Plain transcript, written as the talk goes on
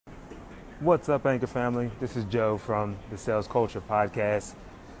What's up, Anchor family? This is Joe from the Sales Culture Podcast.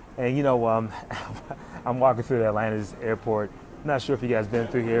 And I'm walking through the Atlanta's airport. I'm not sure if you guys been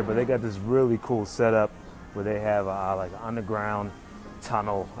through here, but they got this really cool setup where they have like an underground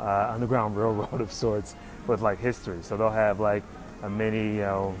tunnel, underground railroad of sorts with like history. So they'll have like a mini,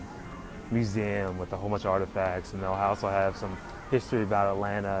 museum with a whole bunch of artifacts, and they'll also have some history about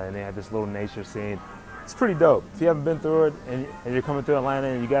Atlanta, and they have this little nature scene. It's pretty dope. If you haven't been through it and you're coming through Atlanta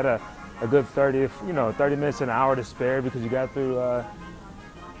and you got a good 30 minutes to an hour to spare because you got through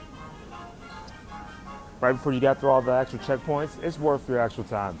right before you got through all the actual checkpoints, it's worth your actual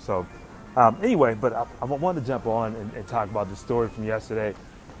time. So anyway, but I wanted to jump on and talk about the story from yesterday.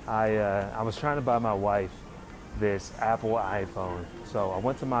 I was trying to buy my wife this Apple iPhone. So I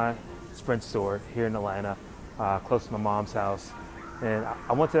went to my Sprint store here in Atlanta, close to my mom's house. And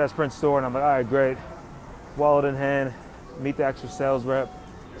I went to that Sprint store and I'm like, all right, great. Wallet in hand, meet the actual sales rep.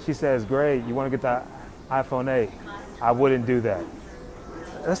 She says, great, you want to get the iPhone 8? I wouldn't do that.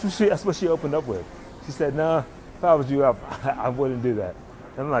 That's what she opened up with. She said, no, if I was you, I wouldn't do that.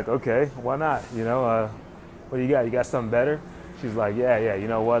 And I'm like, okay, why not? What do you got? You got something better? She's like, yeah. You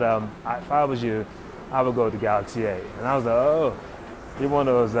know what? If I was you, I would go with the Galaxy 8. And I was like, oh, you're one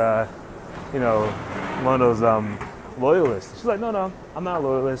of those loyalists. She's like, no, I'm not a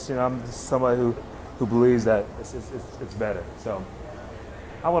loyalist. I'm just somebody who believes that it's better. So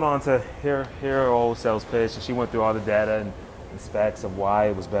I went on to hear her old sales pitch, and she went through all the data and specs of why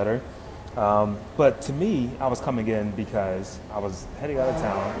it was better. But to me, I was coming in because I was heading out of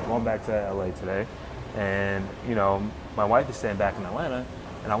town, going back to LA today, and my wife is staying back in Atlanta,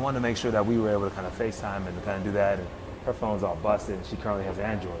 and I wanted to make sure that we were able to kind of FaceTime and kind of do that. And her phone's all busted, and she currently has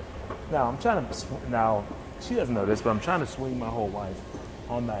Android. Now she doesn't know this, but I'm trying to swing my whole wife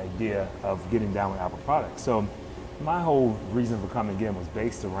on the idea of getting down with Apple products. So my whole reason for coming in was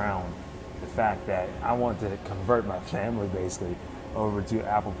based around the fact that I wanted to convert my family basically over to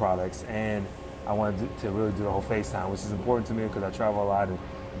Apple products, and I wanted to really do the whole FaceTime, which is important to me because I travel a lot and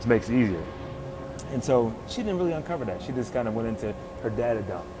it makes it easier. And so she didn't really uncover that. She just kind of went into her data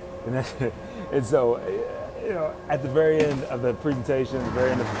dump. And so, at the very end of the presentation, the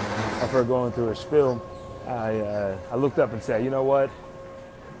very end of her going through her spiel, I looked up and said, you know what?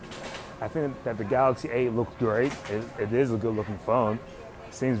 I think that the Galaxy 8 looks great. It is a good-looking phone.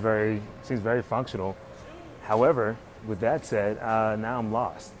 Seems very functional. However, with that said, now I'm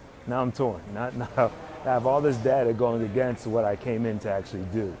lost. Now I'm torn. Now I have all this data going against what I came in to actually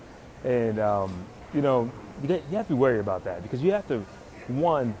do. And, you have to be worried about that because you have to,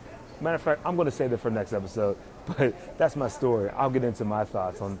 matter of fact, I'm going to say that for next episode, but that's my story. I'll get into my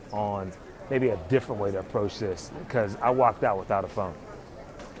thoughts on maybe a different way to approach this because I walked out without a phone.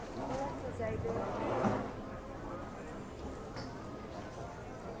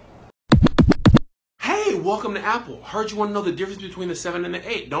 Hey, welcome to Apple. Heard you want to know the difference between the 7 and the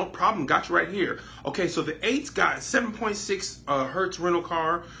 8. No problem, got you right here. Okay, so the 8's got 7.6 hertz rental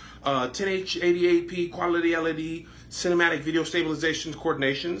car, 1080 88p quality LED, cinematic video stabilizations,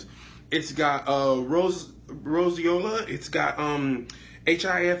 coordinations. It's got Roseola. It's got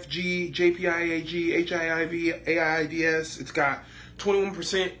HIFG, JPIAG, HIIV, AIDS. It's got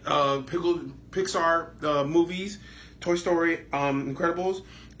 21% Pixar movies, Toy Story, Incredibles.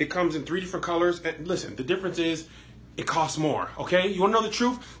 It comes in 3 different colors. And listen, the difference is it costs more, okay? You want to know the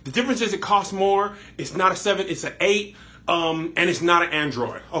truth? The difference is it costs more. It's not a 7, it's an 8. And it's not an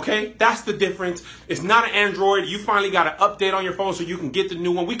Android, okay? That's the difference. It's not an Android. You finally got an update on your phone so you can get the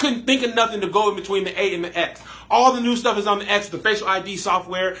new one. We couldn't think of nothing to go in between the 8 and the X. All the new stuff is on the X, the facial ID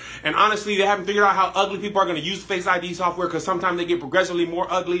software. And honestly, they haven't figured out how ugly people are going to use Face ID software because sometimes they get progressively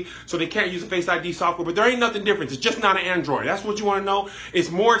more ugly, so they can't use the Face ID software. But there ain't nothing different. It's just not an Android. That's what you want to know. It's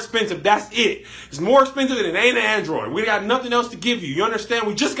more expensive. That's it. It's more expensive and it ain't an Android. We got nothing else to give you. You understand?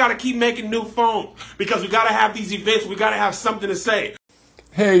 We just got to keep making new phones because we got to have these events. We got to have something to say.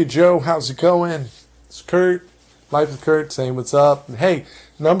 Hey Joe, how's it going? It's Kurt. Life is Kurt saying what's up. And hey,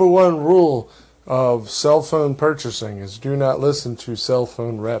 number one rule of cell phone purchasing is do not listen to cell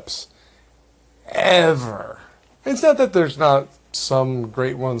phone reps. Ever. It's not that there's not some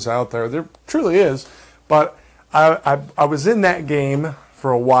great ones out there. There truly is. But I was in that game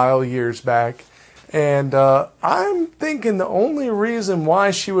for a while years back. And I'm thinking the only reason why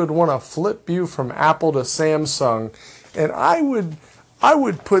she would want to flip you from Apple to Samsung, and I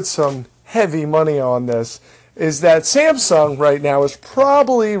would put some heavy money on this, is that Samsung right now is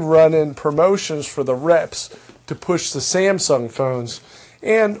probably running promotions for the reps to push the Samsung phones,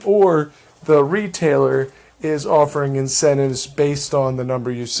 and or the retailer is offering incentives based on the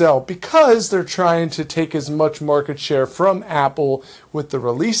number you sell because they're trying to take as much market share from Apple with the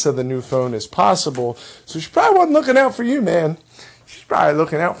release of the new phone as possible. So she probably wasn't looking out for you, man. She's probably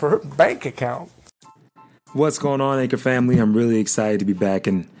looking out for her bank account. What's going on, Anchor family? I'm really excited to be back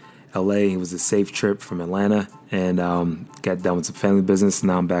in LA. It was a safe trip from Atlanta and got done with some family business.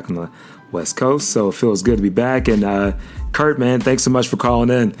 Now I'm back on the West Coast, so it feels good to be back. And Kurt, man, thanks so much for calling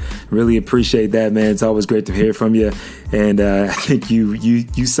in. Really appreciate that, man. It's always great to hear from you. And I think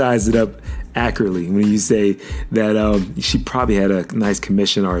you sized it up accurately when you say that she probably had a nice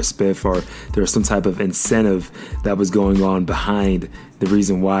commission or a spiff, or there was some type of incentive that was going on behind the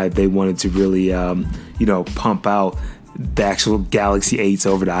reason why they wanted to really, pump out the actual Galaxy 8s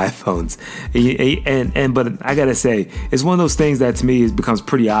over the iPhones. But I gotta say, it's one of those things that to me becomes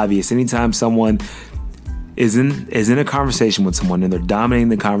pretty obvious. Anytime someone is in a conversation with someone and they're dominating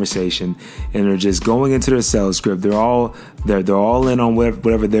the conversation and they're just going into their sales script, they're all in on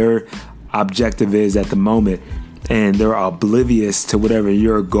whatever their objective is at the moment, and they're oblivious to whatever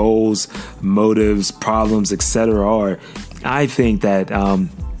your goals, motives, problems, etc. are. I think that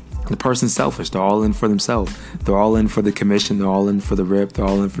the person's selfish. They're all in for themselves. They're all in for the commission. They're all in for the rip. They're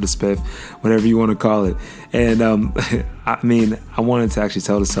all in for the spiff, whatever you want to call it. And I wanted to actually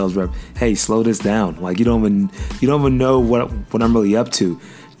tell the sales rep, hey, slow this down. Like you don't even know what I'm really up to.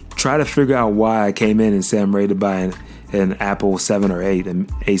 Try to figure out why I came in and said I'm ready to buy an Apple 7 or 8 and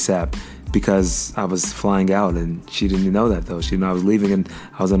ASAP, because I was flying out, and she didn't know that though. She didn't know I was leaving and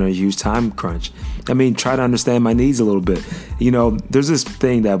I was under a huge time crunch. Try to understand my needs a little bit. There's this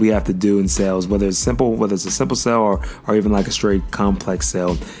thing that we have to do in sales, whether it's a simple sale or even like a straight complex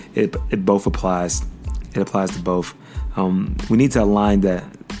sale. It both applies. It applies to both. We need to align that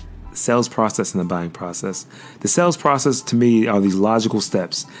sales process and the buying process. The sales process to me are these logical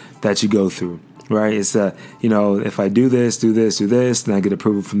steps that you go through. Right, it's if I do this, then I get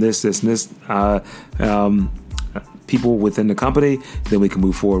approval from this, and this people within the company, then we can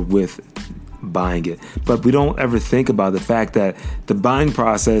move forward with buying it. But we don't ever think about the fact that the buying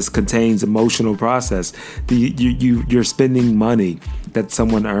process contains emotional process. You're spending money that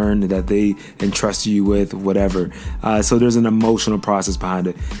someone earned, that they entrusted you with, whatever. So there's an emotional process behind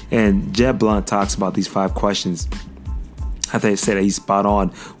it. And Jeb Blunt talks about these 5 questions. I think I said that he's spot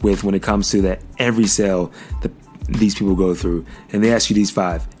on with when it comes to that every sale that these people go through. And they ask you these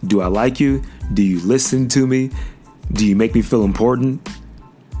 5. Do I like you? Do you listen to me? Do you make me feel important?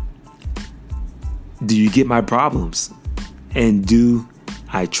 Do you get my problems? And do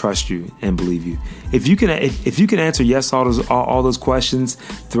I trust you and believe you? If you can answer yes to all those questions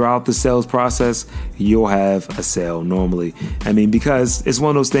throughout the sales process, you'll have a sale normally. Because it's one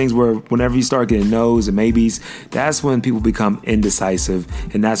of those things where whenever you start getting no's and maybes, that's when people become indecisive,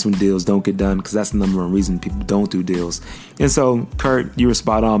 and that's when deals don't get done, because that's the number one reason people don't do deals. And so, Kurt, you were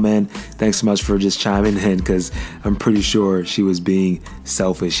spot on, man. Thanks so much for just chiming in, because I'm pretty sure she was being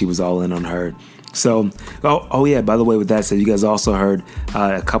selfish. She was all in on her. So, oh yeah, by the way, with that said, you guys also heard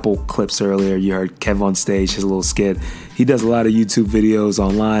a couple clips earlier. You heard Kev on stage, his little skit. He does a lot of YouTube videos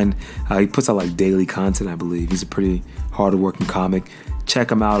online. He puts out like daily content, I believe. He's a pretty hard-working comic. Check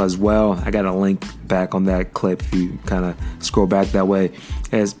him out as well. I got a link back on that clip if you kind of scroll back that way.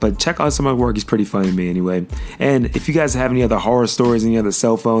 But check out some of my work. He's pretty funny to me anyway. And if you guys have any other horror stories, any other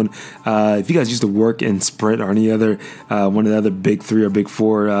cell phone, if you guys used to work in Sprint or any other one of the other big 3 or big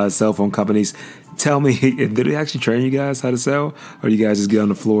 4 cell phone companies, tell me, did they actually train you guys how to sell, or you guys just get on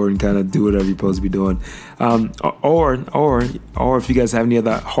the floor and kind of do whatever you're supposed to be doing? Or if you guys have any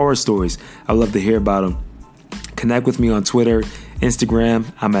other horror stories, I'd love to hear about them. Connect with me on Twitter,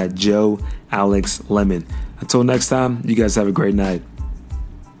 Instagram. I'm at Joe Alex Lemon. Until next time, you guys have a great night.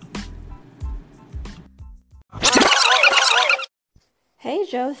 Hey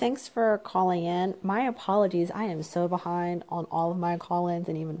Joe, thanks for calling in. My apologies, I am so behind on all of my call-ins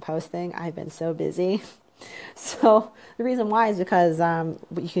and even posting. I've been so busy. So the reason why is because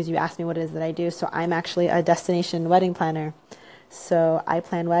you asked me what it is that I do. So I'm actually a destination wedding planner. So I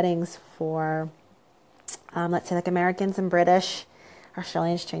plan weddings for, let's say, like Americans and British,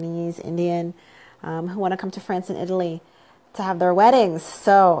 Australians, Chinese, Indian, who want to come to France and Italy to have their weddings.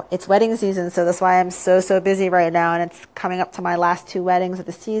 So it's wedding season, so that's why I'm so busy right now, and it's coming up to my last 2 weddings of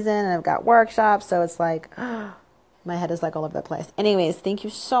the season, and I've got workshops, so it's like my head is like all over the place. Anyways, thank you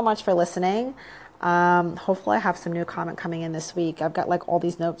so much for listening. Hopefully I have some new comment coming in this week. I've got like all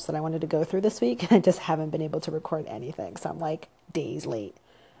these notes that I wanted to go through this week, and I just haven't been able to record anything, so I'm like days late.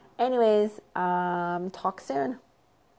 Anyways, talk soon.